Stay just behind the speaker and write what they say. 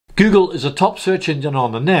Google is a top search engine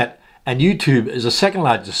on the net, and YouTube is the second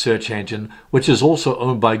largest search engine, which is also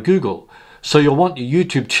owned by Google. So you'll want your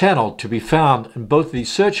YouTube channel to be found in both of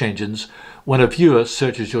these search engines when a viewer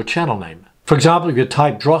searches your channel name. For example, if you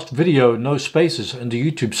type Drost Video no spaces into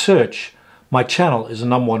YouTube search, my channel is the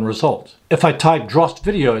 #1 result. If I type Drost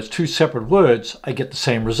Video as 2 separate words, I get the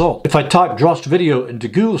same result. If I type Drost Video into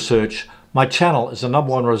Google search, my channel is the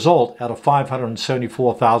 #1 result out of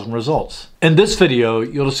 574,000 results. In this video,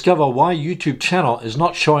 you'll discover why YouTube channel is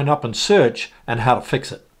not showing up in search and how to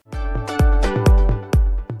fix it.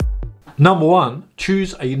 Number 1,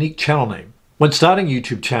 choose a unique channel name. When starting a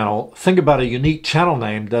YouTube channel, think about a unique channel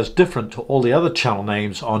name that's different to all the other channel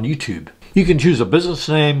names on YouTube. You can choose a business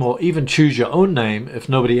name or even choose your own name if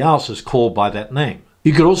nobody else is called by that name.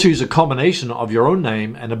 You could also use a combination of your own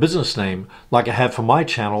name and a business name like I have for my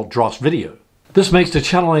channel, Drost Video. This makes the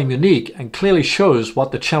channel name unique and clearly shows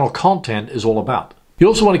what the channel content is all about. You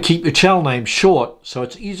also want to keep your channel name short so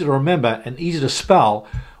it's easy to remember and easy to spell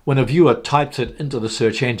when a viewer types it into the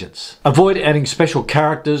search engines. Avoid adding special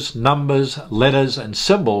characters, numbers, letters, and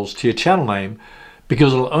symbols to your channel name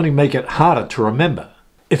because it'll only make it harder to remember.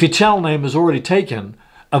 If your channel name is already taken,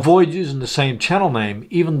 avoid using the same channel name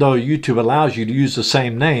even though YouTube allows you to use the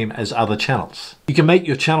same name as other channels. You can make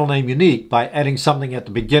your channel name unique by adding something at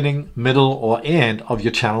the beginning, middle, or end of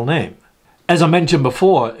your channel name. As I mentioned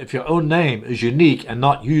before, if your own name is unique and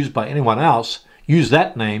not used by anyone else, use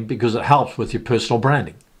that name because it helps with your personal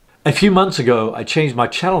branding. A few months ago, I changed my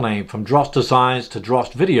channel name from Drost Designs to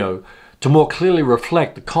Drost Video to more clearly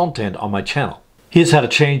reflect the content on my channel. Here's how to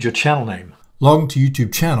change your channel name. Log into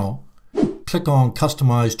YouTube channel, click on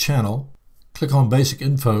Customize Channel, click on Basic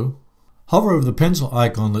Info, hover over the pencil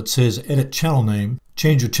icon that says Edit Channel Name,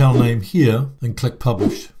 change your channel name here, then click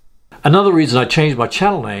Publish. Another reason I changed my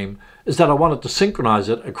channel name is that I wanted to synchronize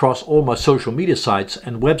it across all my social media sites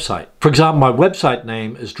and website. For example, my website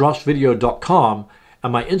name is drostvideo.com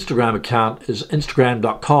and my Instagram account is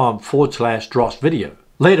instagram.com/drostvideo.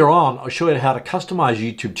 Later on, I'll show you how to customize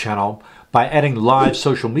YouTube channel by adding live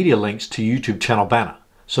social media links to YouTube channel banner,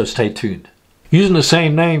 so stay tuned. Using the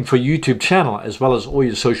same name for YouTube channel as well as all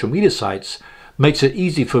your social media sites makes it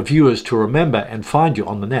easy for viewers to remember and find you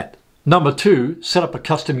on the net. Number 2, set up a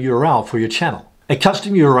custom URL for your channel. A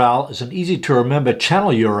custom URL is an easy to remember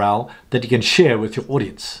channel URL that you can share with your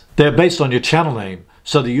audience. They're based on your channel name,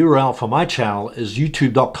 so the URL for my channel is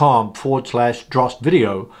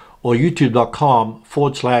youtube.com/drostvideo or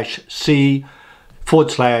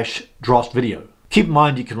youtube.com/c/drostvideo. Keep in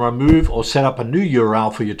mind you can remove or set up a new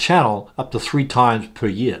URL for your channel up to 3 times per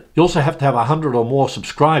year. You also have to have 100 or more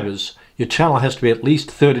subscribers. Your channel has to be at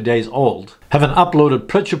least 30 days old. Have an uploaded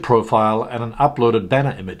picture profile and an uploaded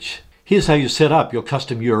banner image. Here's how you set up your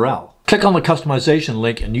custom URL. Click on the customization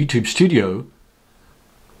link in YouTube Studio.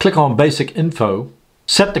 Click on Basic Info.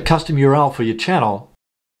 Set the custom URL for your channel.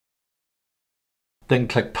 Then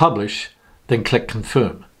click Publish. Then click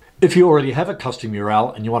Confirm. If you already have a custom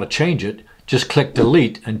URL and you want to change it, just click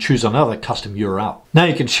Delete and choose another custom URL. Now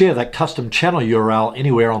you can share that custom channel URL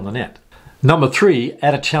anywhere on the net. Number 3,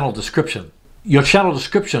 add a channel description. Your channel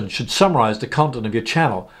description should summarize the content of your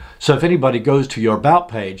channel, so if anybody goes to your About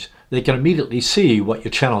page, they can immediately see what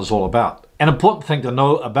your channel is all about. An important thing to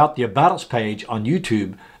know about the About Us page on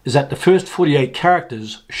YouTube is that the first 48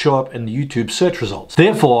 characters show up in the YouTube search results.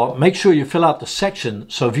 Therefore, make sure you fill out the section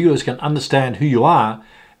so viewers can understand who you are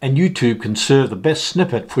and YouTube can serve the best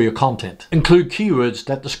snippet for your content. Include keywords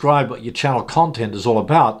that describe what your channel content is all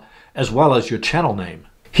about, as well as your channel name.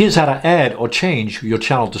 Here's how to add or change your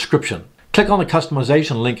channel description. Click on the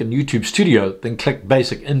customization link in YouTube Studio, then click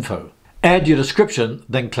Basic Info. Add your description,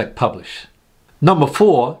 then click Publish. Number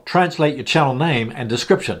 4, translate your channel name and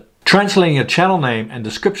description. Translating your channel name and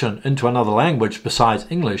description into another language besides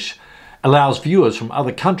English allows viewers from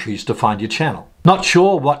other countries to find your channel. Not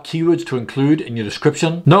sure what keywords to include in your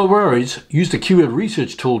description? No worries, use the keyword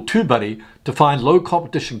research tool TubeBuddy to find low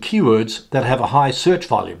competition keywords that have a high search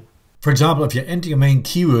volume. For example, if you enter your main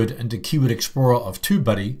keyword into Keyword Explorer of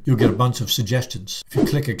TubeBuddy, you'll get a bunch of suggestions. If you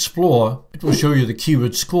click Explore, it will show you the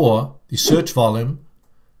keyword score, the search volume,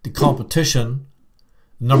 the competition,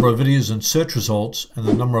 the number of videos and search results, and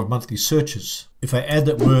the number of monthly searches. If I add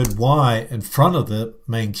that word why in front of the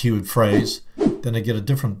main keyword phrase, then I get a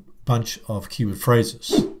different bunch of keyword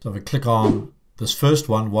phrases. So if I click on this first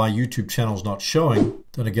one, why YouTube channel is not showing,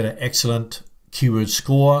 then I get an excellent keyword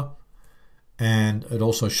score, and it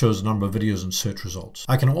also shows the number of videos and search results.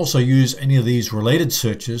 I can also use any of these related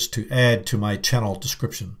searches to add to my channel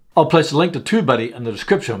description. I'll place a link to TubeBuddy in the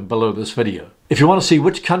description below this video. If you want to see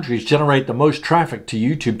which countries generate the most traffic to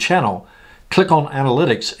YouTube channel, click on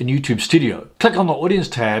Analytics in YouTube Studio. Click on the Audience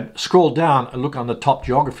tab, scroll down and look on the top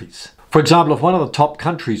geographies. For example, if one of the top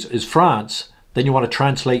countries is France, then you want to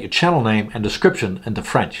translate your channel name and description into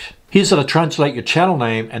French. Here's how to translate your channel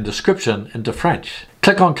name and description into French.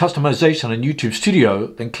 Click on Customization in YouTube Studio,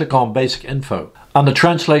 then click on Basic Info. Under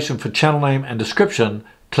Translation for channel name and description,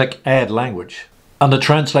 click Add Language. Under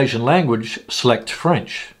Translation Language, select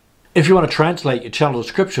French. If you want to translate your channel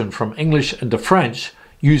description from English into French,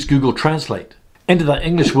 use Google Translate. Enter the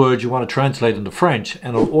English words you want to translate into French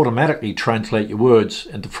and it'll automatically translate your words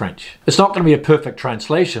into French. It's not going to be a perfect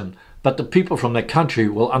translation, but the people from that country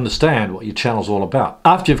will understand what your channel is all about.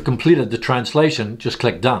 After you've completed the translation, just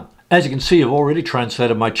click Done. As you can see, I've already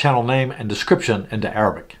translated my channel name and description into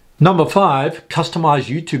Arabic. Number 5, customize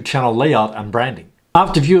YouTube channel layout and branding.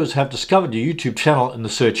 After viewers have discovered your YouTube channel in the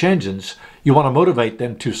search engines, you want to motivate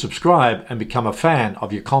them to subscribe and become a fan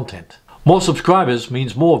of your content. More subscribers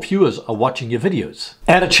means more viewers are watching your videos.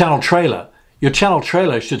 Add a channel trailer. Your channel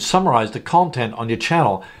trailer should summarize the content on your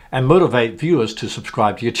channel and motivate viewers to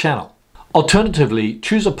subscribe to your channel. Alternatively,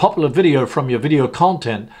 choose a popular video from your video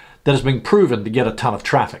content that has been proven to get a ton of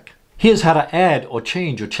traffic. Here's how to add or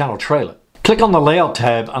change your channel trailer. Click on the Layout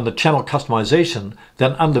tab under Channel Customization,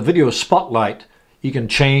 then under Video Spotlight, you can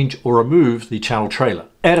change or remove the channel trailer.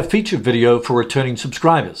 Add a featured video for returning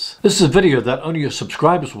subscribers. This is a video that only your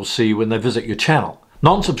subscribers will see when they visit your channel.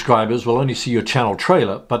 Non-subscribers will only see your channel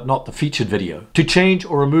trailer, but not the featured video. To change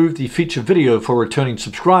or remove the featured video for returning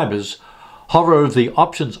subscribers, hover over the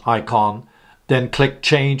Options icon, then click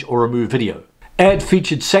Change or Remove Video. Add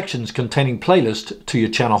featured sections containing playlists to your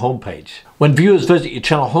channel homepage. When viewers visit your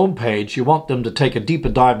channel homepage, you want them to take a deeper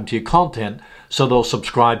dive into your content so they'll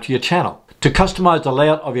subscribe to your channel. To customize the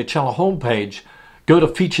layout of your channel homepage, go to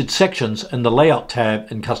Featured Sections in the Layout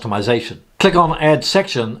tab in Customization. Click on Add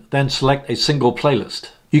Section, then select a single playlist.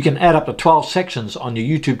 You can add up to 12 sections on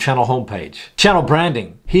your YouTube channel homepage. Channel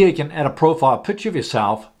branding. Here you can add a profile picture of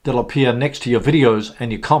yourself that'll appear next to your videos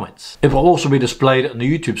and your comments. It will also be displayed in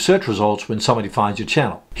the YouTube search results when somebody finds your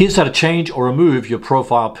channel. Here's how to change or remove your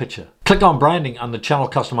profile picture. Click on Branding under Channel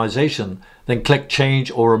Customization, then click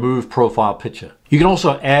Change or Remove Profile Picture. You can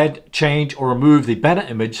also add, change, or remove the banner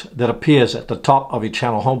image that appears at the top of your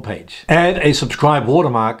channel homepage. Add a subscribe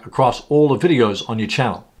watermark across all the videos on your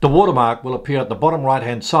channel. The watermark will appear at the bottom right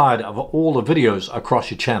hand side of all the videos across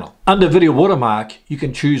your channel. Under Video Watermark, you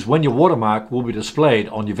can choose when your watermark will be displayed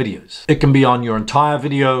on your videos. It can be on your entire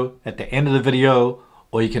video, at the end of the video,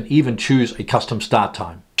 or you can even choose a custom start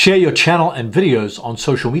time. Share your channel and videos on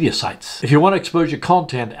social media sites. If you want to expose your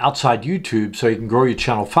content outside YouTube so you can grow your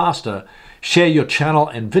channel faster, share your channel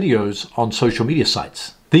and videos on social media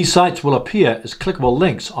sites. These sites will appear as clickable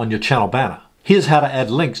links on your channel banner. Here's how to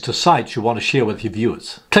add links to sites you want to share with your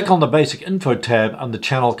viewers. Click on the Basic Info tab under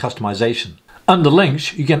Channel Customization. Under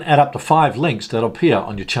Links, you can add up to 5 links that appear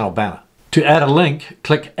on your channel banner. To add a link,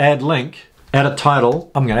 click Add Link, add a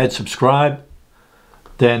title. I'm going to add Subscribe,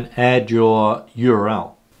 then add your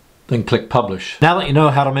URL. Then click Publish. Now that you know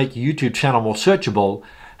how to make your YouTube channel more searchable,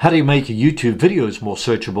 how do you make your YouTube videos more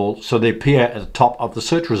searchable so they appear at the top of the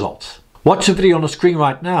search results? Watch the video on the screen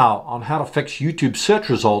right now on how to fix YouTube search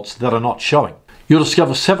results that are not showing. You'll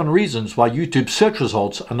discover 7 reasons why YouTube search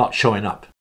results are not showing up.